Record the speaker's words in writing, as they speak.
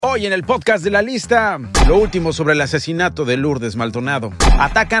Hoy en el podcast de La Lista, lo último sobre el asesinato de Lourdes Maldonado.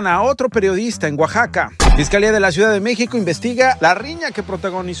 Atacan a otro periodista en Oaxaca. Fiscalía de la Ciudad de México investiga la riña que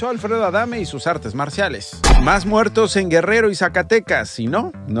protagonizó Alfredo Adame y sus artes marciales. Más muertos en Guerrero y Zacatecas. Y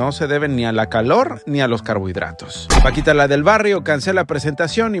no se deben ni a la calor ni a los carbohidratos. Paquita, la del barrio, cancela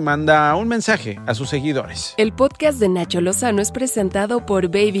presentación y manda un mensaje a sus seguidores. El podcast de Nacho Lozano es presentado por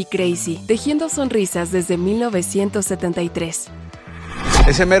Baby Crazy, tejiendo sonrisas desde 1973.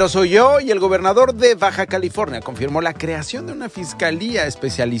 Ese mero soy yo, y el gobernador de Baja California confirmó la creación de una fiscalía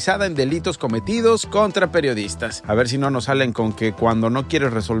especializada en delitos cometidos contra periodistas. A ver si no nos salen con que cuando no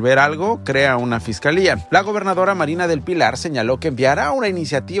quieres resolver algo, crea una fiscalía. La gobernadora Marina del Pilar señaló que enviará una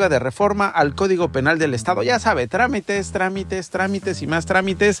iniciativa de reforma al Código Penal del Estado. Ya sabe, trámites y más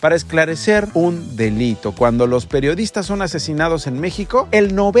trámites para esclarecer un delito. Cuando los periodistas son asesinados en México,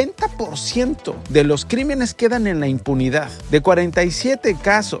 el 90% de los crímenes quedan en la impunidad. De 47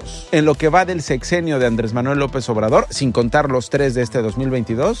 casos en lo que va del sexenio de Andrés Manuel López Obrador, sin contar los 3 de este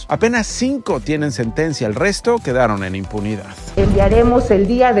 2022, apenas 5 tienen sentencia, el resto quedaron en impunidad. Enviaremos el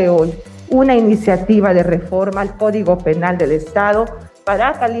día de hoy una iniciativa de reforma al Código Penal del Estado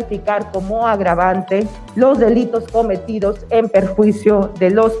para calificar como agravante los delitos cometidos en perjuicio de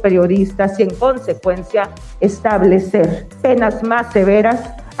los periodistas y en consecuencia establecer penas más severas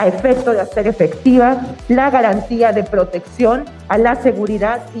a efecto de hacer efectiva la garantía de protección a la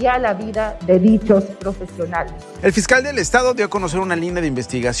seguridad y a la vida de dichos profesionales. El fiscal del Estado dio a conocer una línea de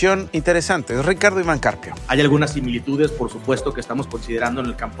investigación interesante. Es Ricardo Iván Carpio. Hay algunas similitudes, por supuesto, que estamos considerando en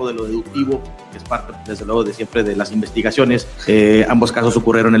el campo de lo deductivo, que es parte, desde luego, de siempre de las investigaciones. Ambos casos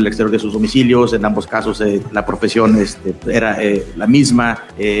ocurrieron en el exterior de sus domicilios, en ambos casos la profesión era la misma,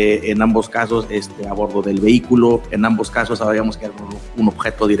 en ambos casos a bordo del vehículo, en ambos casos sabíamos que era un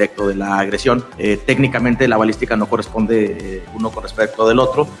objeto directo de la agresión. Técnicamente la balística no corresponde uno con respecto del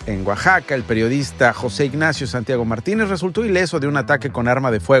otro. En Oaxaca, el periodista José Ignacio Santiago Martínez resultó ileso de un ataque con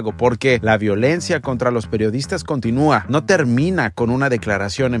arma de fuego porque la violencia contra los periodistas continúa. No termina con una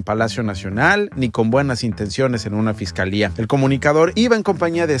declaración en Palacio Nacional ni con buenas intenciones en una fiscalía. El comunicador iba en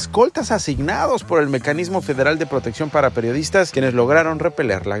compañía de escoltas asignados por el Mecanismo Federal de Protección para Periodistas, quienes lograron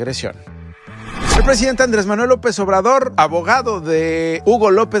repeler la agresión. El presidente Andrés Manuel López Obrador, abogado de Hugo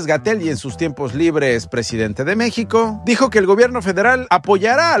López-Gatell y en sus tiempos libres presidente de México, dijo que el gobierno federal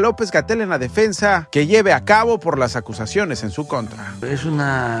apoyará a López-Gatell en la defensa que lleve a cabo por las acusaciones en su contra. Es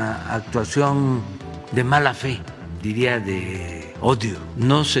una actuación de mala fe, diría de odio.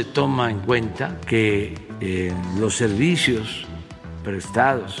 No se toma en cuenta que los servicios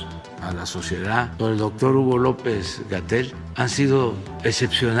prestados a la sociedad por el doctor Hugo López-Gatell han sido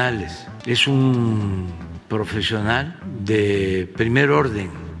excepcionales. Es un profesional de primer orden,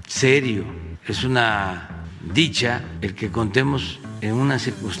 serio. Es una dicha el que contemos en una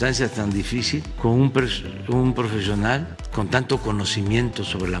circunstancia tan difícil con un profesional con tanto conocimiento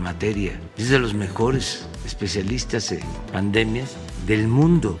sobre la materia. Es de los mejores especialistas en pandemias del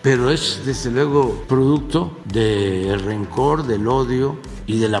mundo, pero es desde luego producto del rencor, del odio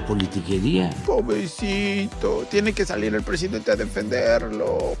y de la politiquería. Pobrecito, tiene que salir el presidente a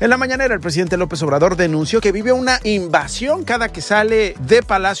defenderlo. En la mañanera, el presidente López Obrador denunció que vive una invasión cada que sale de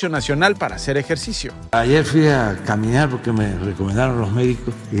Palacio Nacional para hacer ejercicio. Ayer fui a caminar porque me recomendaron los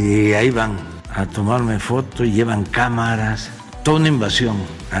médicos y ahí van a tomarme fotos y llevan cámaras. Toda una invasión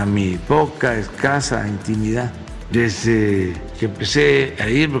a mi poca, escasa intimidad. Desde que empecé a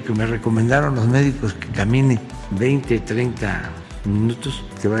ir, porque me recomendaron los médicos que camine 20, 30 minutos,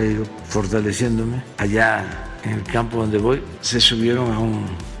 que vaya yo fortaleciéndome. Allá en el campo donde voy, se subieron a un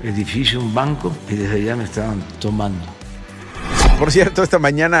edificio, un banco, y desde allá me estaban tomando. Por cierto, esta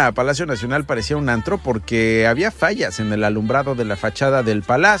mañana Palacio Nacional parecía un antro porque había fallas en el alumbrado de la fachada del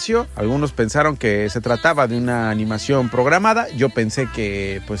palacio. Algunos pensaron que se trataba de una animación programada. Yo pensé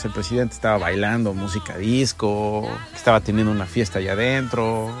que el presidente estaba bailando música disco, que estaba teniendo una fiesta allá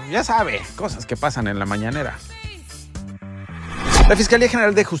adentro. Ya sabe, cosas que pasan en la mañanera. La Fiscalía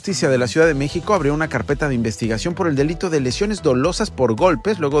General de Justicia de la Ciudad de México abrió una carpeta de investigación por el delito de lesiones dolosas por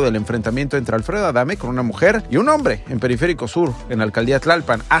golpes luego del enfrentamiento entre Alfredo Adame con una mujer y un hombre en Periférico Sur, en la alcaldía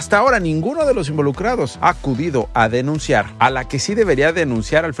Tlalpan. Hasta ahora ninguno de los involucrados ha acudido a denunciar. A la que sí debería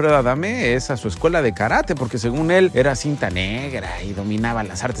denunciar Alfredo Adame es a su escuela de karate, porque según él era cinta negra y dominaba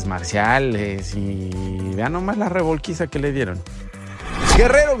las artes marciales, y vean nomás la revolquiza que le dieron.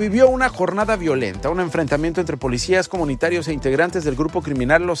 Guerrero vivió una jornada violenta, un enfrentamiento entre policías comunitarios e integrantes del grupo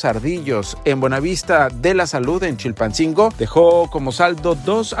criminal Los Ardillos en Buenavista de la Salud, en Chilpancingo, dejó como saldo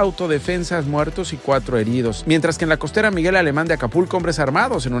 2 autodefensas muertos y 4 heridos, mientras que en la costera Miguel Alemán de Acapulco, hombres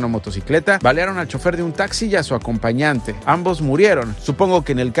armados en una motocicleta balearon al chofer de un taxi y a su acompañante. Ambos murieron. Supongo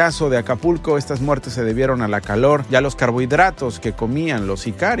que en el caso de Acapulco estas muertes se debieron a la calor y a los carbohidratos que comían los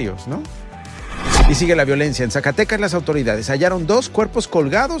sicarios, ¿no? Y sigue la violencia. En Zacatecas, las autoridades hallaron 2 cuerpos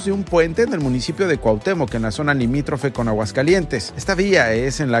colgados de un puente en el municipio de Cuauhtémoc, en la zona limítrofe con Aguascalientes. Esta vía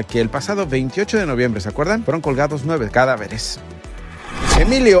es en la que el pasado 28 de noviembre, ¿se acuerdan? Fueron colgados 9 cadáveres.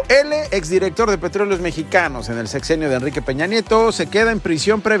 Emilio L., exdirector de Petróleos Mexicanos en el sexenio de Enrique Peña Nieto, se queda en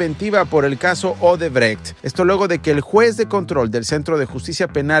prisión preventiva por el caso Odebrecht. Esto luego de que el juez de control del Centro de Justicia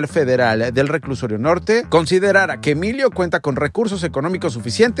Penal Federal del Reclusorio Norte considerara que Emilio cuenta con recursos económicos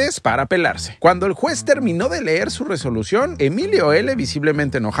suficientes para apelarse. Cuando el juez terminó de leer su resolución, Emilio L.,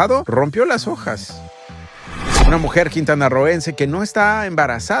 visiblemente enojado, rompió las hojas. Una mujer quintanarroense que no está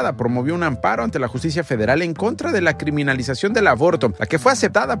embarazada promovió un amparo ante la justicia federal en contra de la criminalización del aborto, la que fue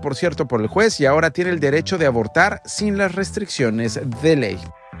aceptada, por cierto, por el juez y ahora tiene el derecho de abortar sin las restricciones de ley.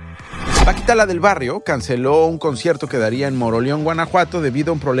 Paquita, la del barrio, canceló un concierto que daría en Moroleón, Guanajuato, debido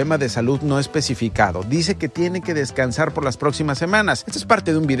a un problema de salud no especificado. Dice que tiene que descansar por las próximas semanas. Esto es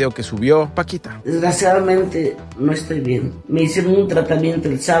parte de un video que subió Paquita. Desgraciadamente no estoy bien. Me hicieron un tratamiento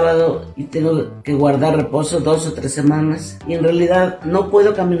el sábado y tengo que guardar reposo 2 o 3 semanas. Y en realidad no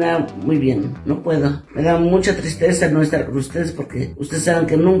puedo caminar muy bien. No puedo. Me da mucha tristeza no estar con ustedes porque ustedes saben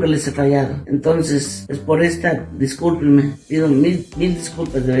que nunca les he fallado. Entonces, es por esta, discúlpenme. Pido mil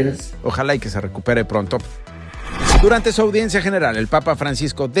disculpas de veras. Ojalá y que se recupere pronto. Durante su audiencia general, el Papa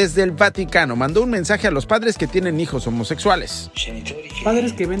Francisco desde el Vaticano mandó un mensaje a los padres que tienen hijos homosexuales.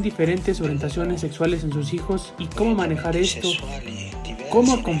 Padres que ven diferentes orientaciones sexuales en sus hijos y cómo manejar esto,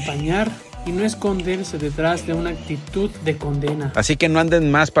 cómo acompañar y no esconderse detrás de una actitud de condena. Así que no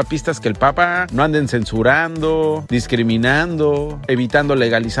anden más papistas que el Papa, no anden censurando, discriminando, evitando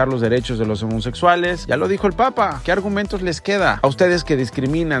legalizar los derechos de los homosexuales. Ya lo dijo el Papa, ¿qué argumentos les queda a ustedes que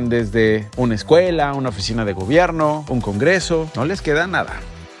discriminan desde una escuela, una oficina de gobierno, un congreso? No les queda nada.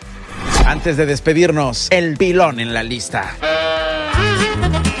 Antes de despedirnos, el pilón en la lista.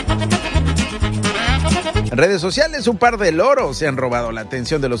 En redes sociales, un par de loros se han robado la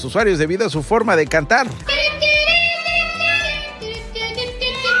atención de los usuarios debido a su forma de cantar.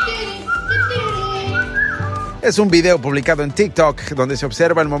 Es un video publicado en TikTok donde se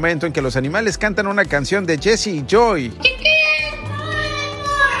observa el momento en que los animales cantan una canción de Jesse y Joy.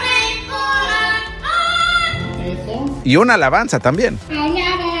 Y una alabanza también.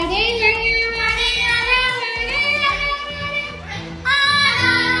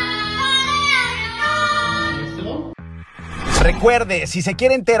 Recuerde, si se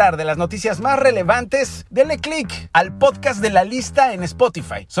quiere enterar de las noticias más relevantes, denle click al podcast de La Lista en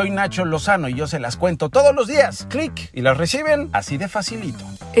Spotify. Soy Nacho Lozano y yo se las cuento todos los días. Click y las reciben así de facilito.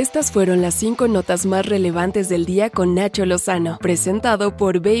 Estas fueron las 5 notas más relevantes del día con Nacho Lozano, presentado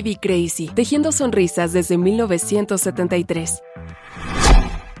por Baby Crazy, tejiendo sonrisas desde 1973.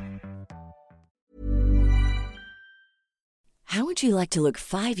 How would you like to look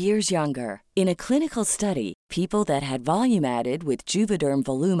 5 years younger? In a clinical study, people that had volume added with Juvederm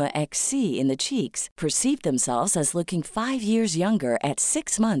Voluma XC in the cheeks perceived themselves as looking 5 years younger at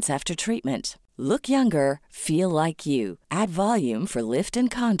 6 months after treatment. Look younger, feel like you. Add volume for lift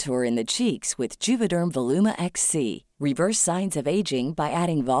and contour in the cheeks with Juvederm Voluma XC. Reverse signs of aging by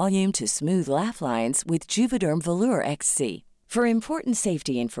adding volume to smooth laugh lines with Juvederm Volure XC. For important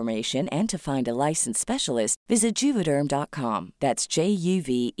safety information and to find a licensed specialist, visit Juvederm.com. That's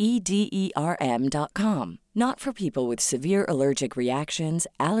JUVEDERM.com. Not for people with severe allergic reactions,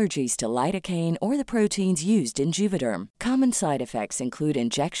 allergies to lidocaine, or the proteins used in Juvederm. Common side effects include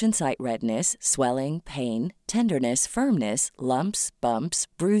injection site redness, swelling, pain, tenderness, firmness, lumps, bumps,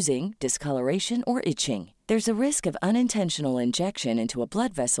 bruising, discoloration, or itching. There's a risk of unintentional injection into a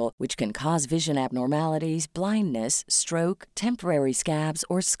blood vessel, which can cause vision abnormalities, blindness, stroke, temporary scabs,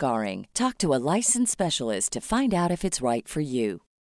 or scarring. Talk to a licensed specialist to find out if it's right for you.